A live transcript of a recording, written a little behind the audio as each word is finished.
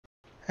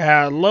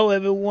Hello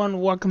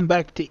everyone, welcome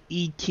back to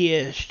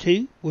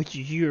ETS2, which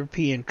is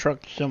European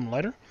Truck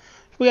Simulator.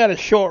 We got a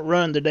short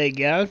run today,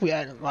 guys. We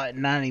got like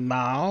 90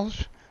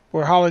 miles.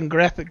 We're hauling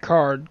graphic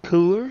card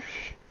coolers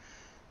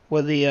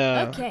with the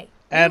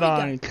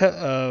add-on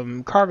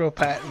cargo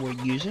pack we're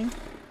using.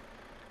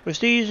 We're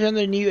still using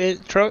the new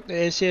truck,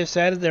 the SS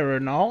added, the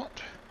Renault.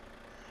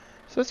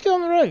 So let's get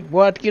on the road.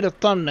 We'll have to get a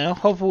thumbnail.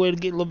 Hopefully we'll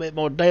get a little bit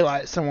more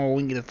daylight somewhere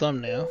we can get a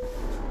thumbnail.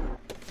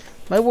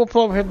 Maybe we'll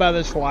pull over here by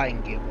this light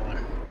and get one.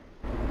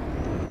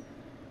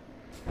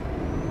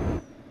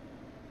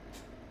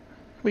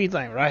 What do you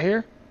think, right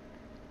here?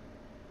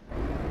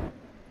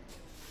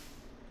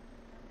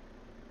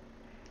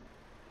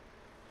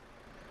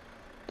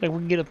 Think we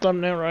can get a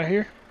thumbnail right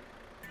here?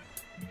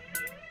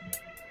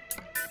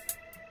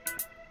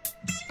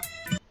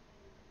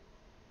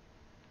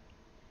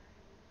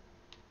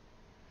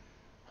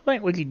 I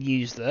think we could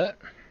use that.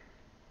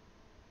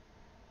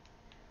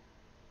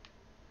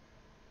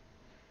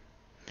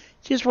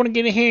 Just want to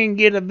get in here and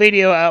get a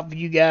video out for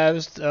you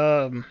guys.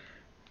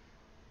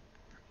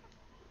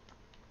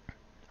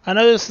 I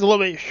know this is a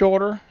little bit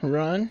shorter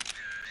run.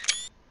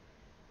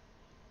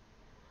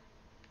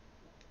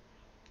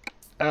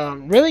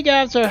 Really,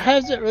 guys, there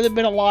hasn't really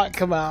been a lot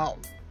come out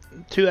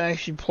to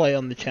actually play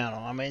on the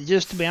channel. I mean,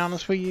 just to be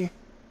honest with you,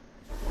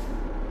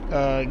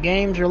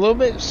 games are a little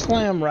bit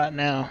slim right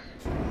now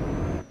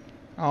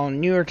on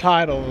newer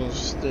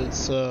titles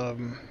that's to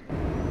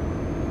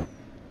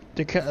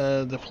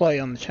play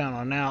on the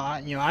channel. Now,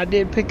 I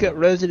did pick up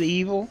Resident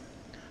Evil.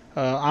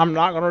 I'm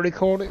not gonna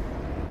record it.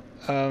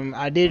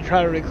 I did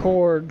try to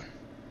record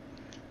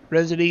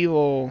Resident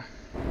Evil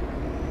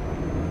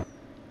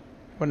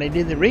when they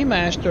did the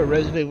remaster of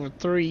Resident Evil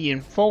 3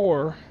 and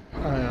 4, 2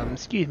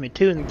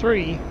 and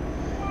 3,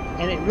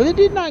 and it really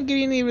did not get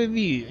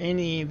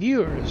any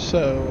viewers,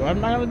 so I'm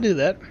not going to do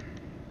that.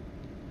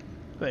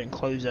 Go ahead and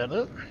close that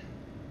up.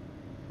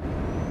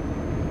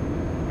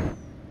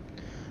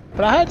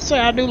 But I had to say,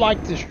 I do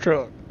like this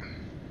truck.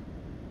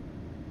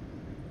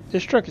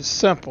 This truck is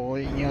simple,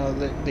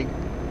 the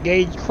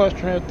gauge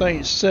cluster and everything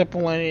is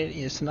simple in it.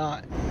 It's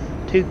not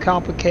too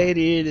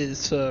complicated.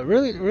 It's a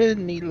really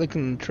neat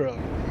looking truck.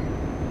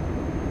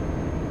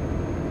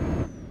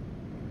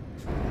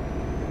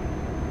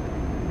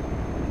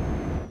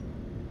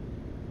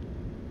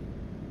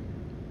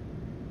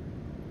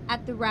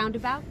 At the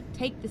roundabout,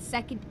 take the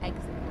second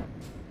exit.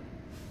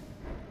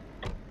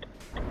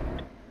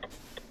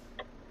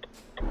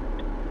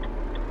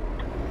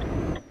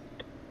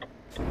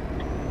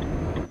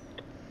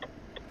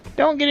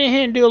 Don't get in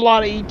here and do a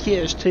lot of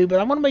ETS2, but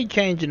I'm going to be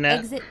changing that.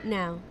 Exit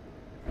now.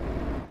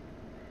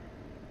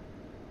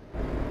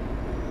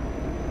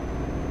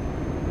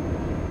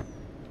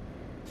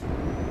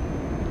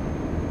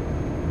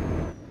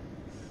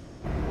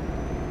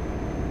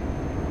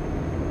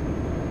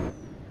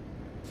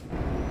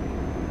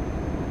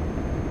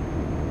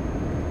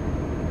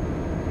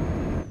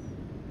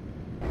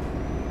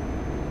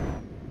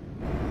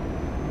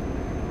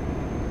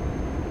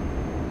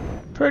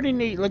 Pretty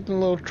neat looking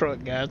little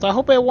truck, guys. I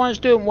hope everyone's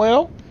doing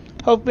well.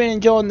 Hope you've been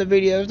enjoying the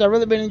videos. I've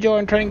really been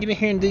enjoying trying to get in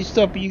here and do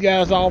stuff for you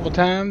guys all the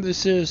time.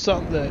 This is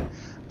something that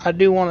I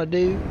do want to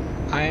do.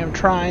 I am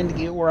trying to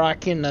get where I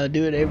can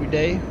do it every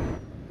day.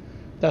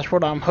 That's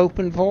what I'm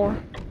hoping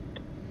for.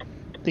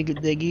 They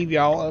give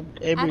y'all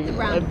every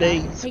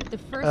updates,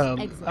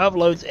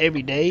 uploads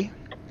every day.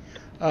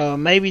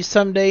 Maybe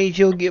some days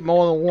you'll get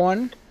more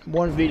than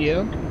one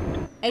video.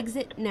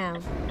 Exit now.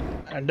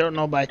 I don't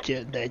know about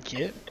that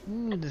yet.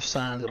 Ooh, the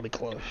signs will be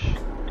close.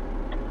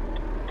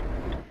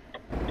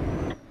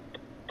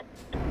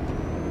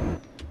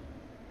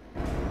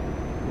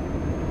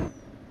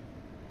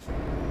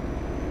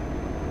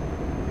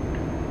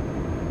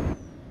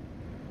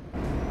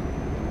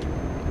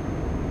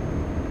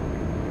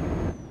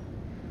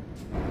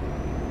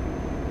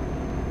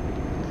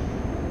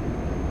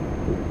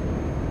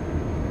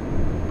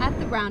 At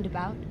the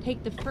roundabout,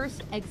 take the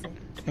first exit.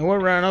 And we're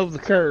running over the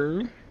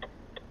curve.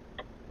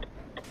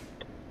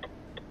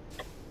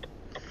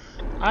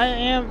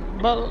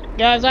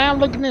 Guys, I am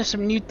looking at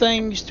some new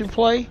things to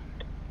play.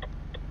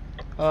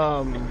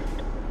 To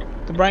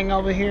bring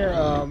over here.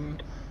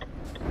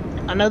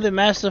 I know the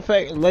Mass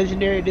Effect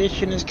Legendary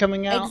Edition is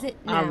coming out.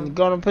 I'm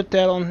gonna put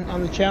that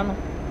on the channel.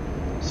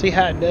 See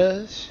how it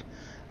does.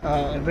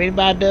 If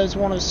anybody does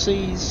want to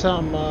see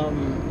some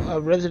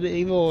Resident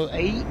Evil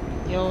 8,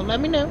 let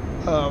me know.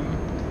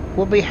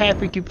 We'll be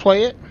happy to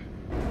play it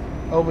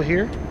over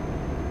here.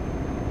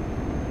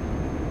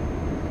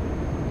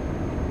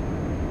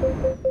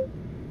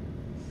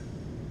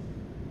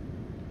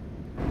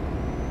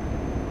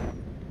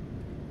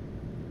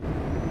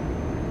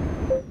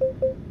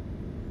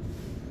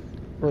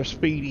 We're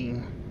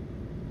speeding.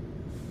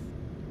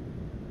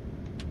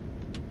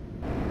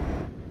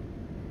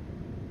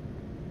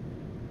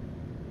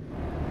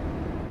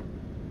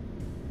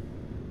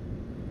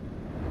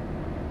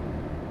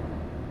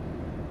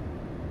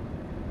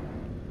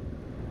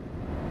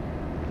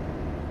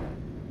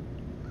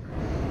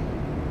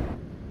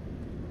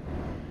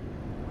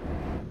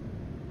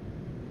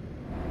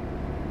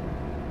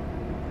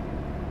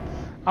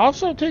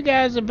 Also, too,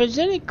 guys, if there's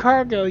any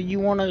cargo you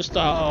want to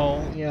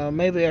install, you know,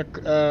 maybe a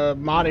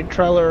modded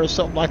trailer or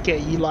something like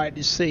that you like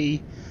to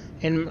see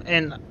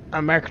in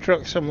American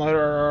Truck Simulator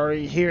or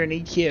here in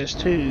ETS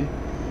 2, you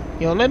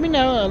know, let me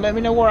know. Let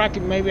me know where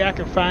maybe I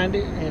can find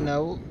it, and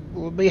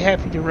we'll be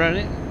happy to run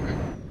it.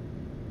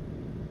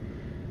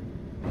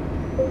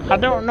 I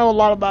don't know a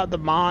lot about the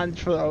mods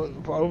for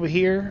over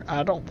here.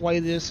 I don't play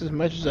this as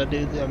much as I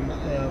do the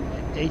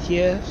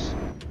ATS.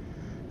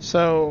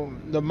 So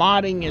the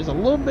modding is a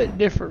little bit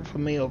different for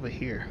me over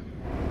here.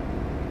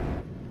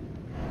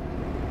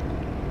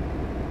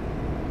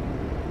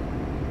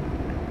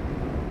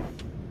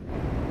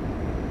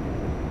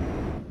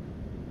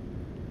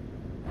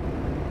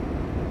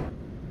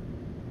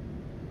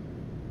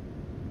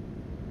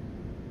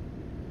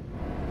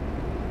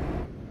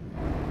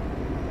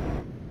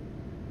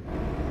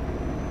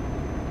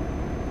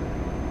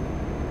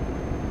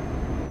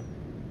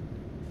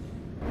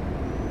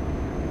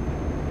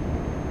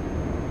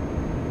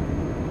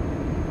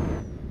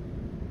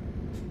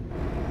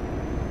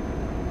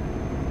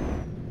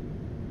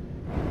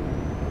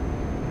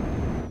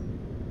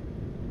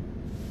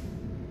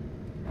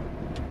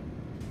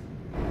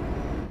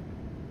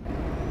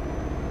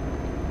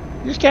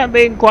 Just kind of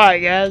being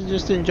quiet, guys.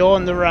 Just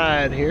enjoying the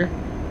ride here.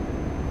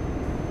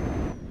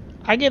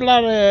 I get a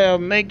lot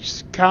of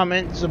mixed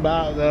comments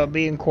about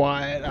being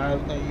quiet.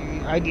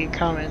 I get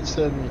comments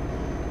of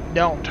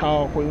don't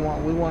talk. We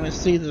want to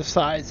see the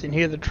sights and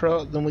hear the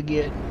truck. Then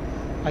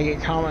I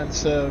get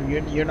comments of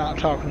you're not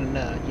talking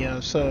enough. You know,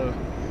 so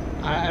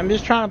I'm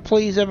just trying to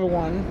please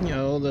everyone. You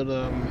know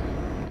that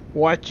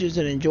watches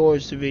and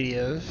enjoys the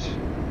videos.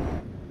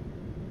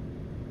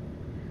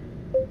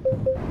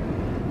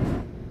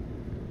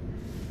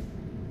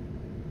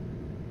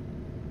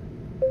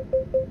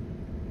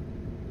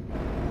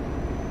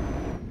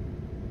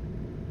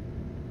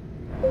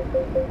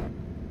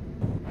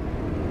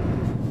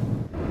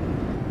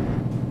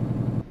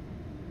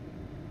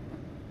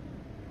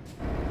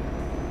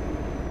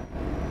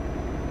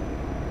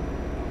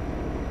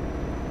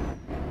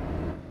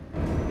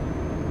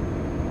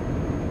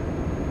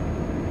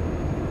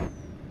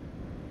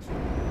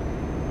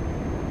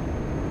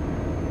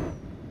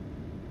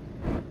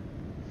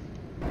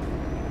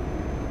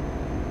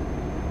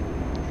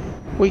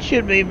 We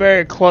should be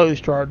very close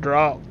to our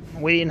drop.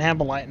 We didn't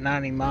have like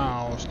 90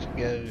 miles to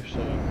go,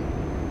 so.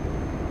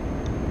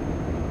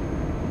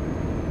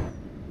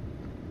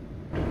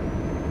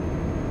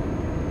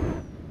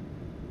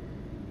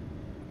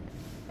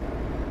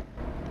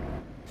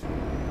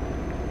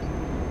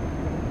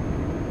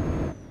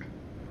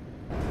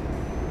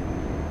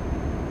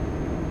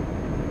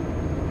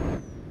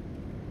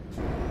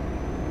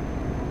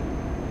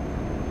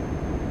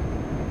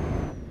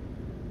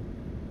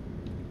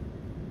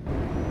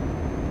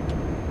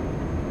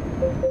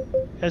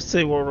 Let's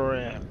see where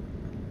we're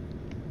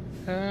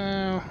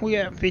at. We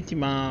got 50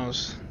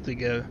 miles to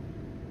go.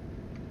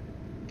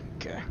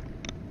 Okay.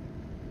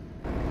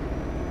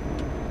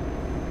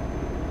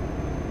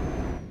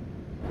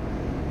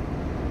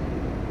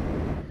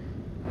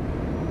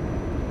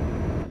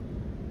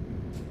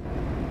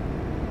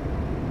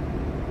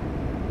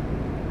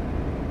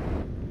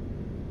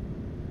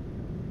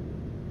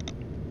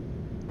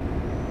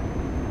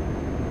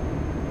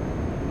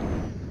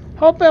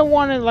 Hope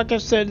everyone, like I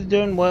said, is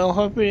doing well.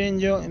 Hope you're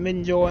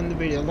enjoying the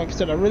video. Like I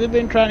said, I've really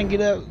been trying to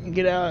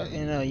get out,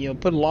 and you know,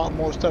 put a lot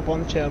more stuff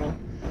on the channel.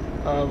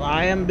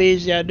 I am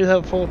busy. I do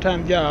have a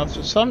full-time job,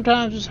 so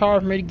sometimes it's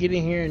hard for me to get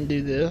in here and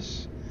do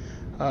this.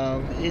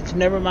 It's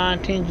never my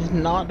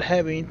intention not to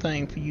have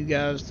anything for you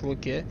guys to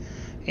look at,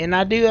 and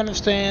I do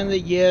understand that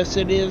yes,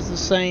 it is the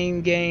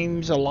same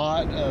games a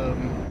lot.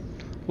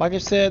 Like I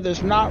said,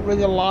 there's not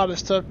really a lot of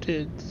stuff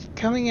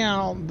coming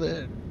out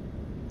that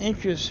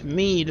interests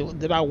me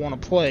that I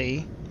want to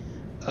play.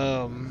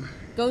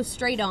 Go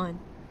straight on.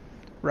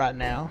 Right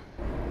now,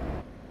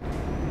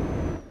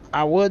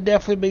 I will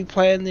definitely be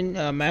playing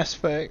the Mass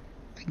Effect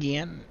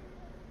again,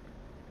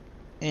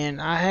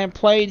 and I have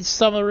played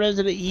some of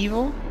Resident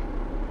Evil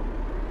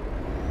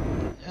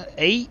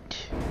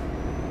 8,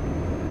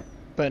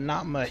 but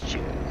not much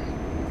yet.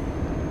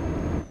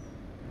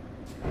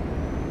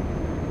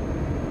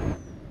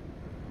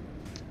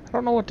 I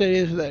don't know what that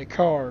is with that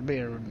car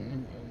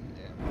being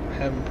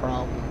having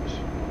problems.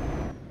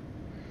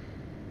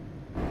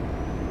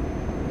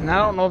 And I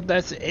don't know if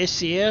that's an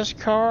SCS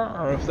car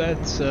or if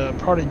that's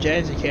part of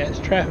Jazzy Cat's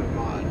traffic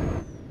mod.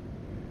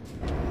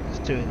 It's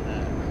doing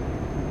that.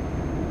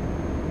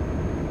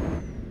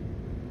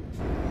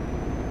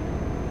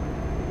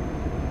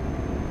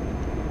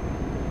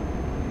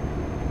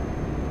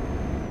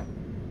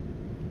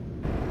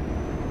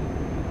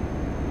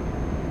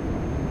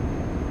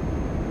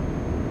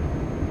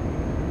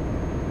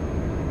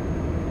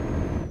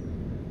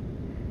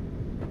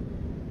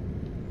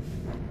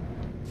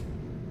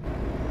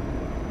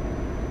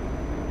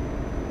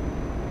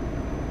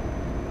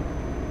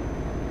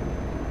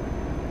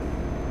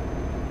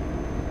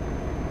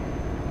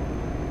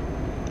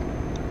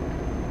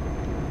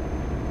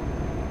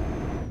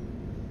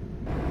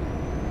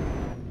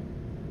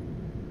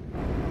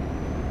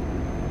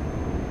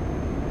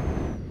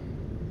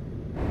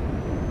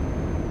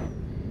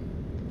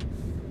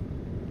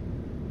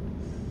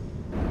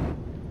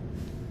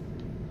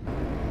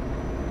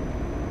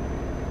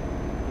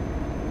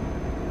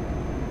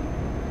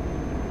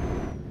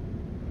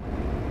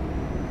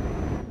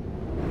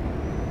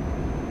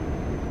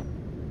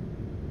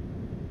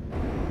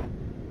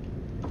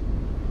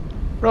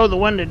 Roll the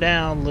window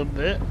down a little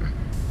bit.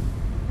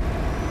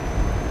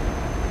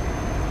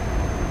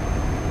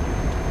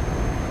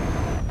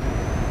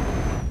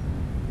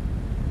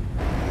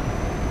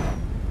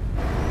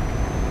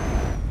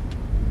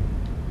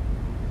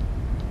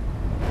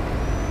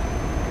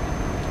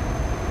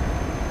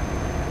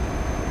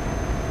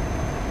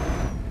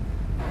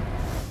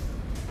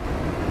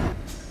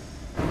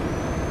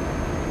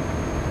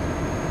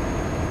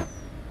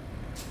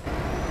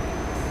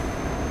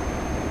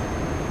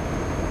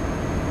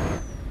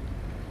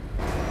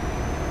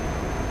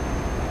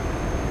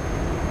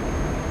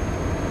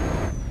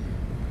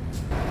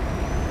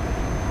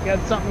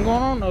 Got something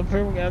going on up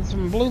here. We got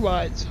some blue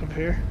lights up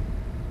here.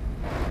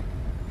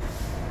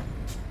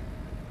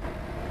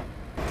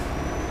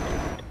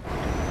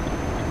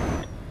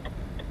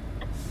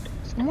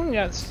 Someone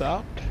got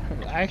stopped.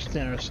 An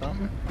accident or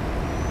something.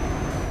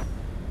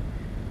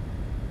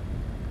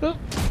 Oh,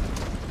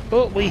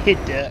 oh, we hit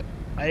that.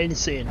 I didn't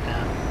see it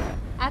now.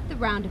 At the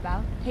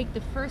roundabout, take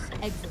the first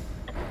exit.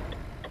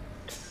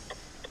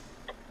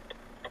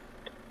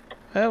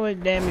 Well, we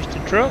damaged the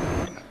truck.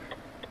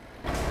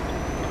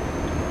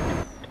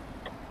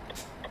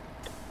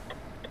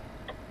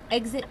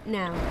 Exit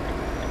now.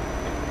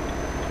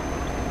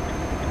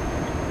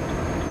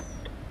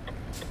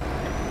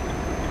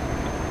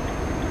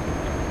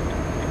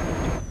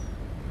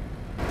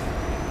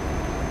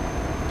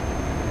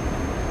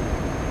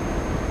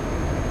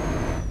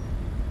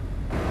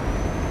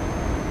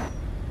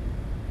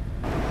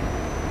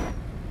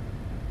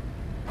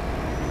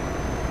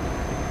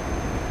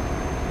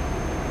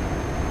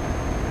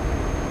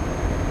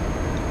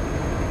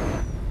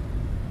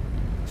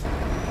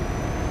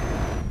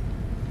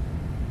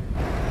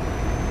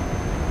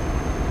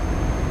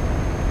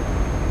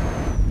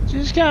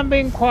 Just kind of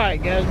being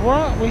quiet, guys.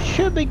 We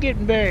should be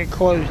getting very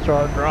close to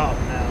our drop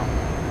now.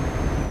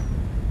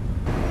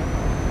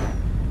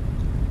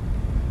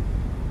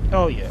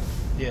 Oh yeah,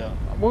 yeah.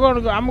 We're gonna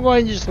go. I'm going to go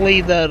ahead and just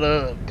leave that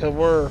up because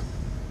we're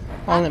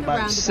only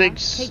about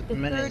 6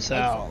 minutes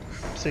out,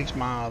 6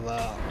 miles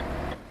out.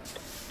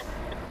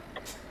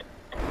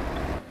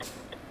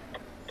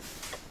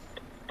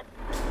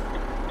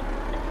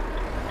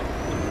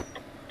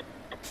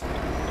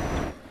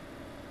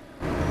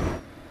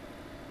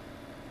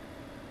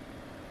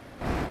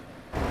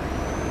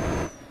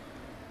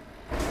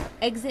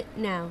 Exit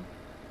now.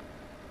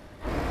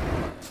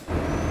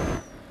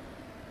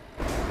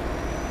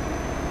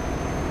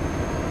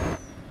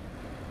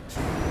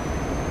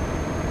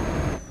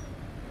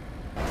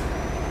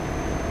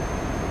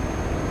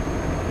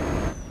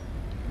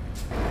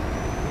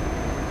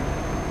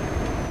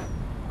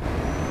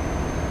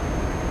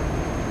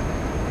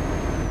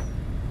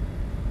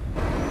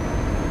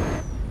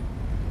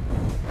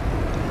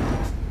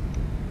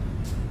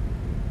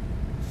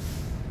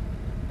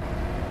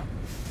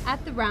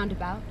 At the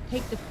roundabout,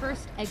 take the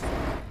first exit.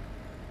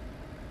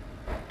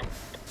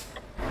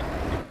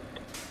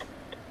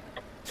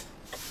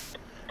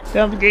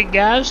 Don't forget,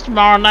 guys,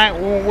 tomorrow night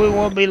we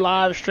will be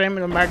live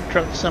streaming American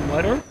Truck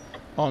Simulator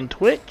on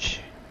Twitch.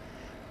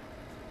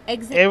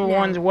 Exit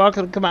Everyone's now.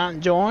 welcome to come out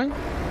and join.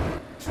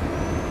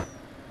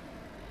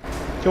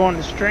 Join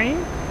the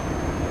stream.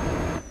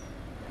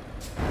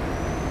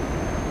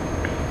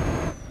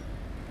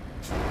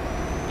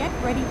 Get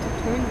ready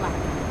to turn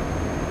left.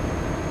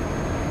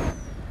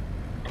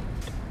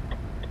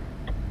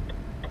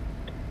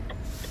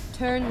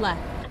 Turn left.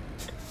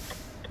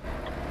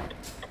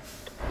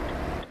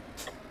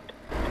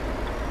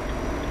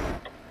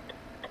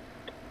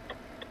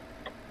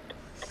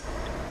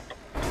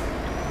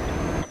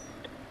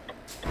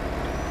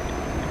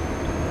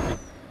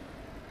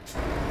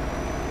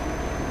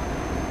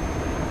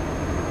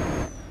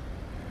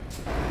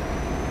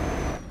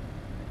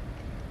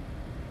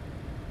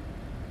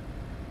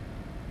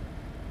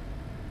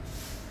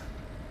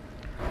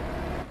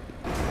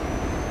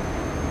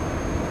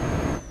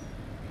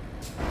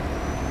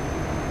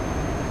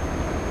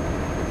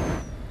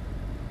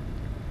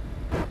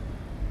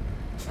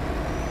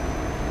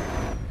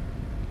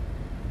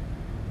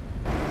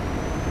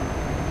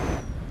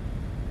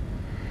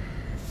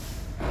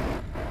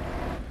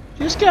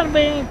 Just kind of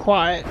being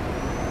quiet.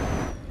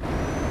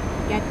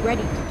 Get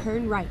ready to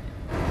turn right.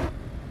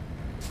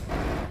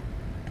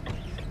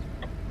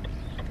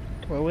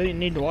 Well, we didn't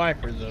need the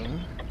wipers though.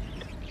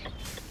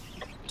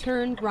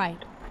 Turn right.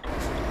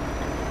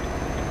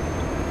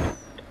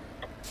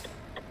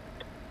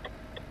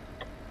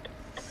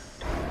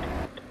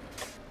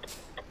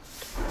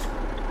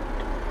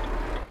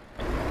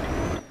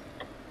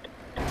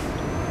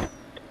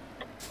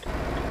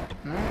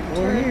 We're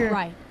Turn here.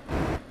 right.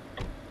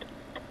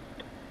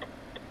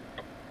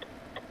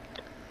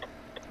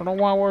 I don't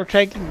know why we're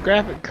taking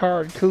graphic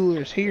card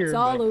coolers here, It's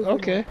all but over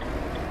okay.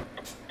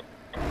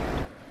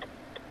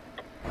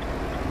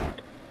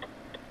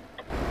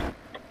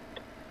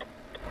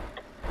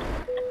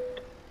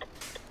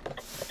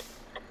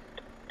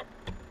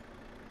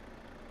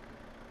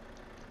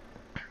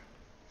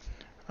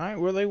 Alright,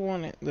 where they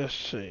want it, let's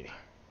see.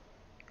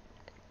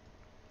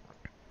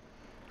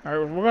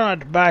 Alright, we're gonna have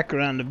to back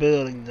around the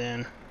building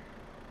then.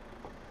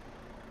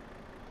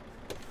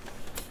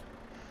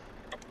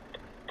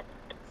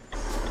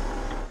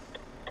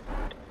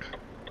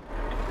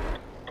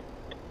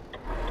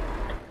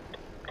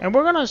 And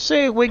we're gonna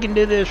see if we can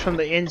do this from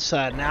the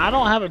inside. Now, I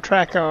don't have a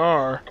tracker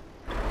R,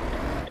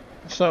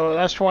 so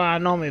that's why I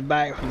normally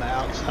back from the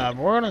outside.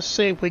 But we're gonna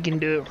see if we can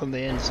do it from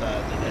the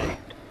inside today.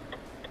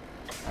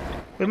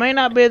 We may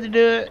not be able to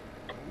do it,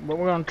 but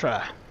we're gonna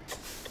try.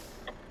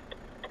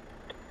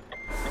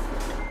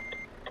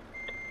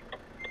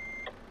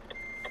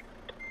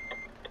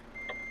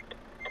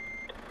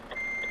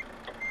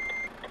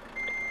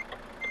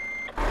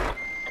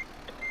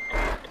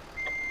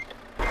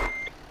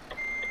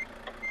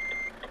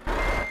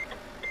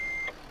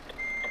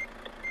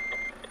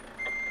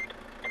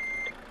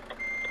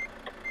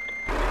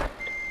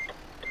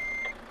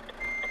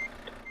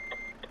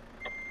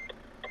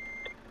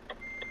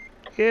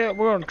 Yeah,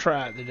 we're gonna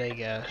try it today,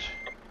 guys.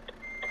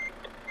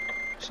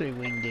 See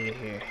what we can do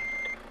here.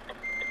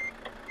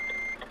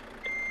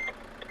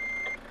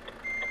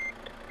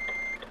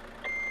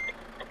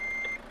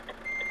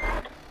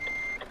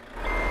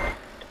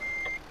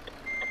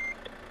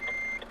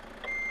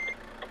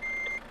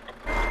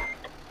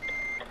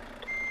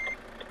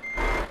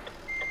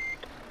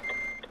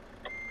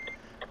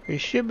 We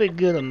should be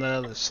good on the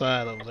other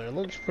side over there. It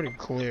looks pretty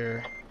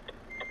clear.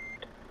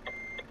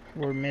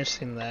 We're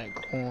missing that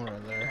corner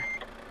there.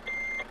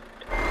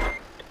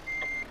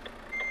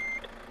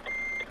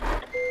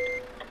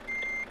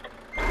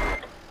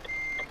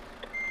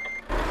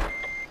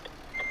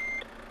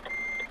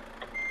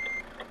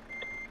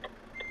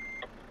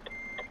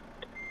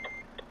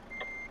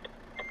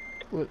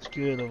 Looks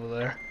good over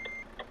there.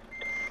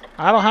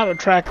 I don't have a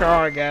tracker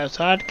R, guys,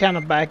 so I have to kind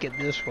of back it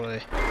this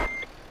way.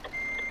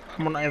 If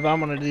I'm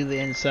gonna do the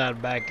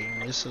inside backing,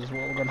 this is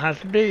what we're gonna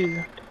have to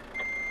do.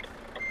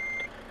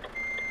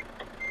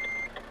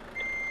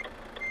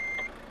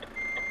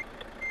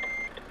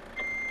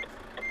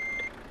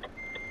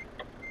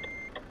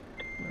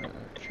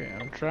 Okay,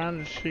 I'm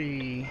trying to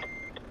see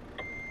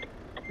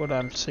what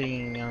I'm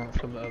seeing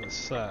from the other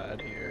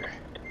side here.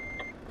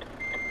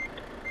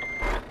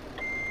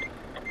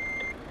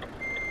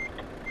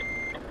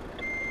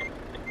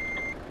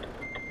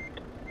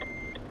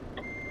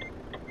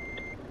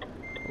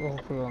 Well,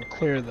 we're gonna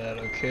clear that,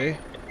 okay?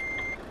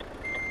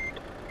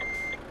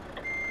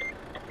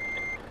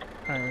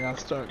 Alright, we're gonna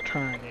start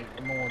turning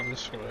it more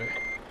this way.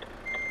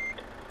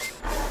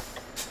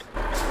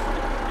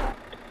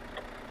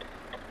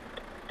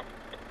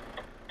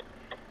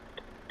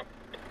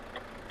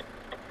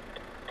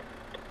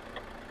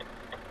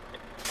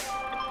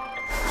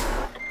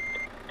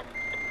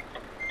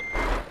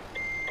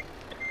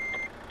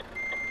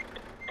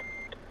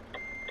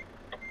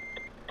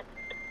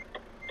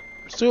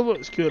 Still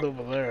looks good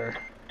over there.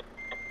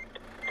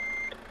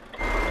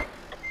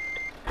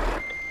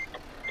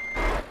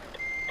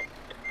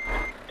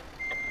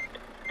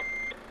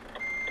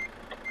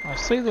 I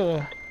see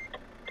the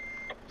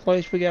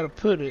place we gotta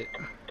put it.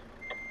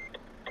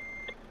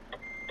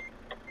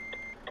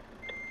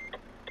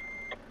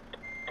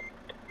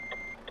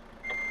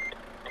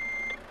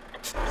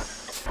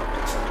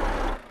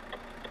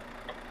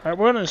 Alright,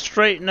 we're gonna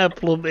straighten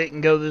up a little bit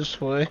and go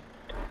this way.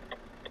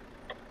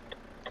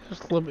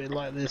 Just a little bit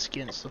like this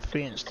against the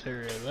fenced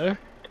area there.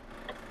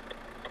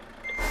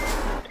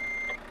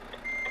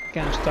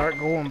 Kind of start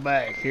going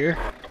back here.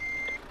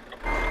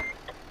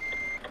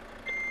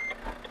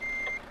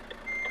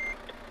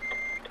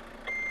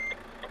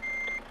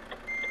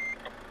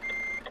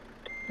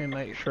 Let me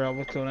make sure I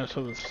look on this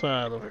other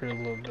side over here a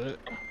little bit.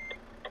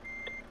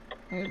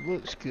 It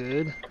looks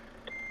good.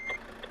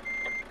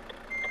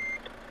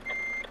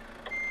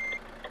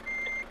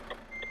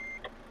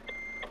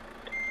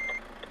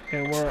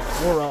 Yeah,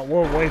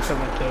 we're away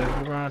from it though.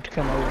 We're gonna have to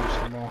come over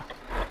some more.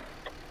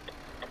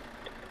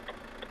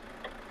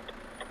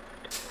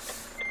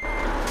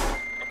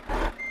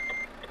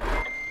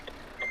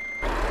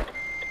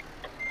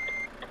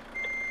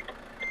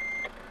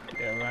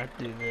 Yeah, we're gonna have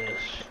to do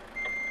this.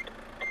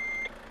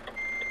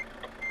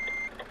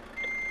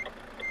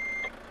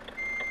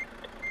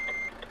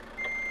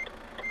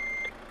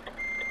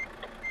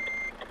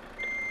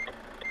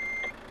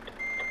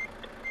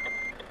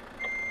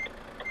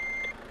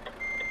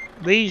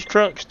 These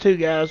trucks too,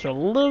 guys, are a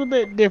little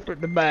bit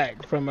different to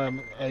back from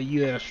a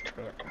US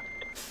truck.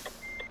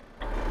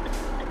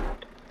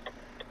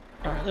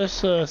 Alright, let's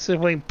see if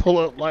we can pull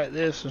up like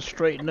this and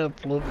straighten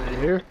up a little bit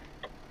here.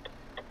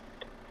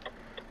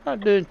 Not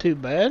doing too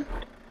bad.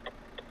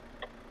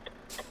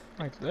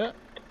 Like that.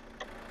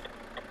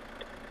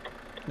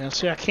 Now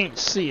see, I can't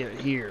see it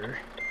here.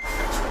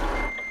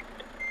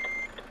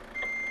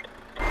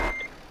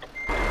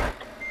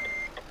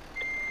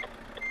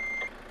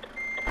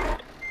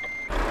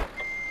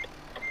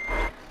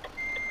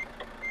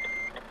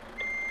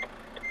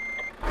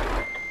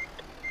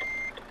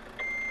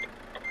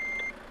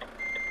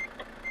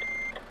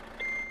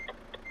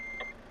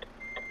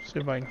 See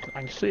if I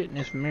can see it in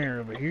this mirror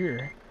over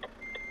here.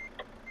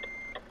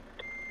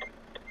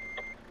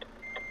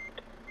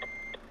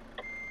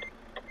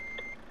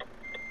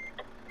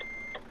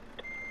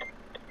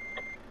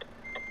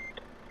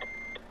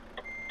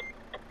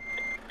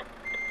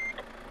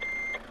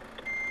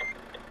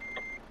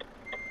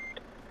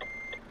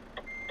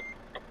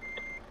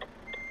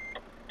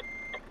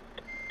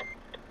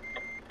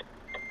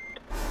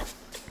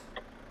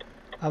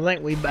 I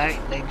think we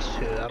backed next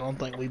to it. I don't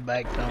think we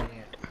backed on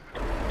it.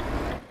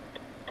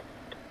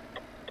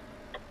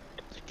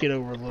 Let's get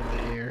over a little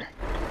bit here.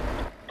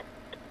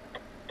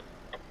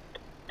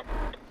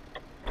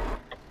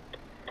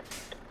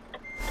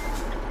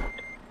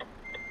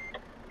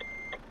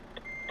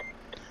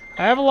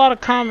 I have a lot of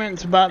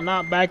comments about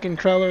not backing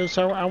trailers,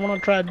 so I want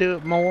to try to do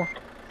it more.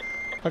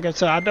 Like I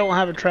said, I don't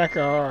have a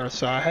tracker R,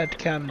 so I had to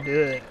kind of do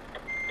it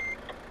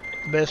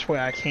the best way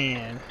I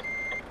can.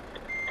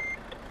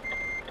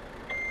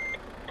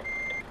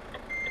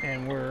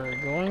 And we're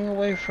going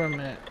away from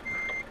it.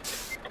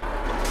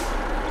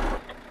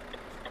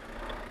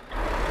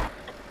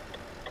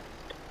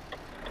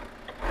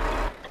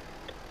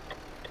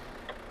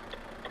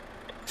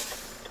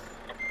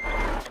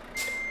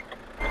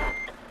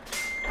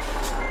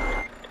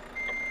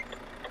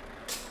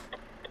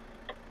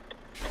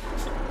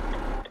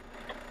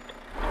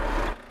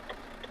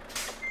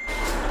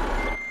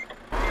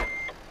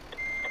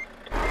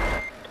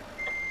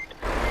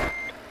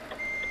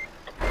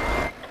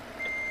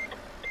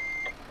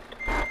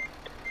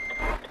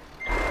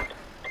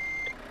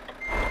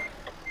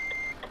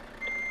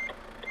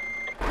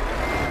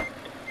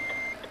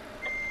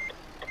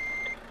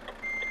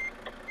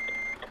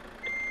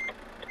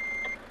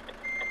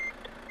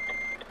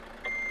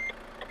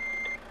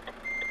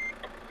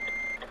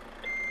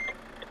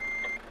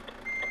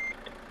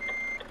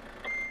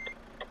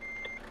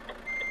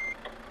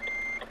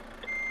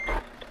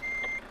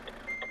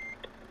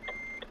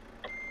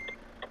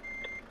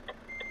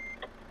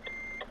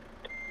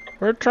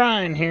 We're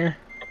trying here.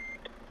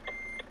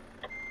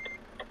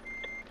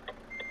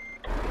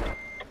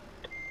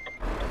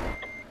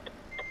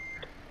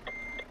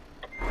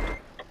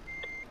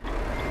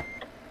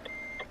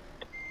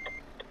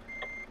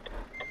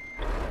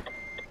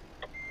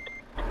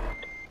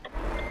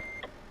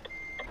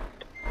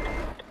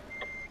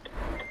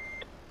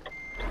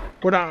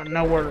 We're not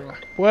nowhere.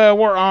 Well,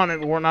 we're on it,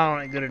 but we're not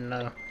on it good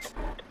enough.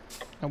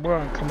 And we're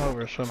gonna come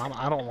over, so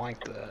I don't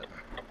like that.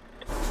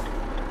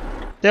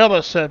 They'll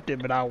accept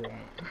it, but I won't.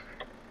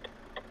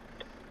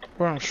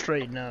 We're gonna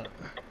straighten up.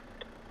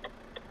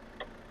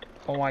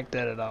 I don't like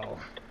that at all.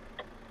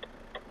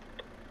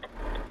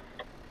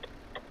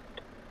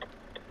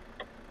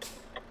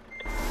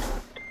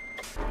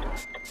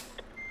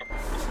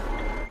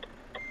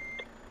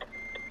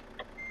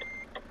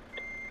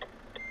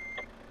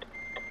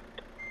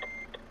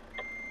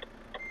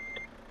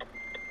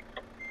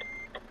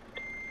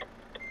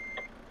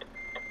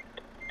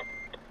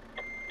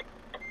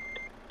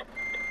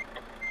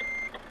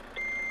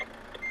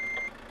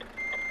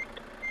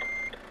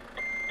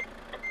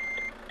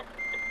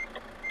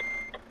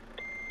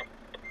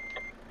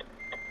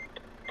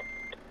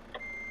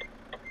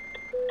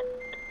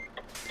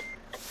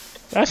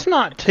 That's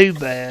not too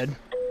bad.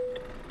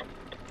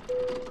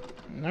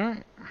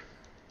 Alright.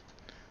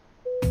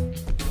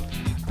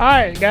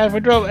 Alright guys, we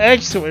drove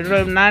excellent. We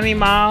drove 90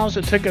 miles.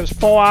 It took us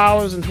 4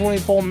 hours and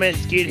 24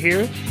 minutes to get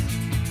here.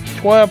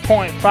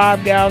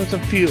 12.5 gallons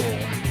of fuel.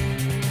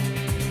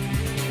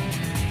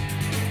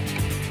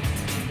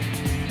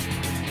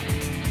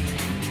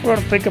 We're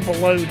going to pick up a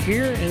load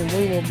here and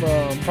we will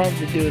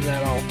probably do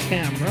that off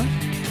camera.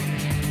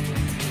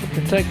 We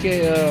can take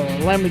a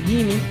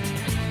Lamborghini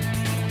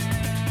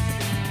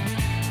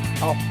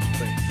off the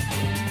street.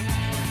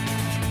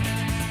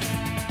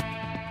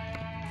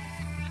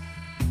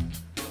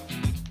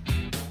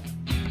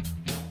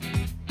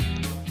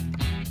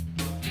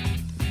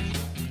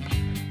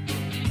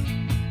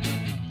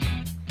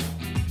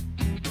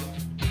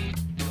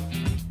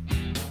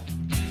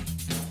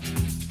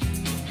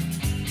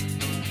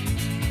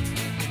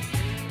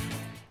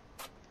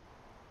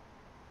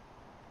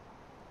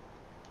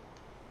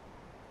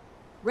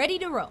 Ready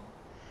to roll.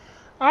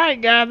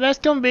 Alright guys, that's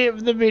going to be it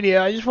for the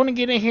video. I just want to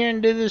get in here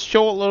and do this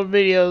short little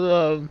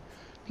video to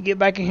get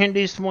back in here and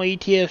do some more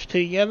ETS too.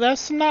 Yeah,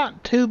 that's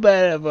not too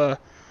bad of a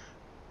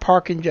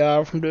parking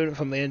job from doing it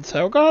from the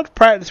inside. We're going to have to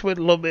practice with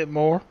it a little bit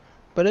more,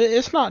 but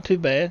it's not too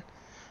bad.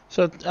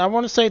 So I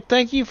want to say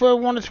thank you for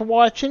everyone that's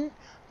watching.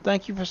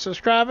 Thank you for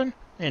subscribing,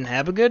 and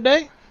have a good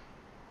day.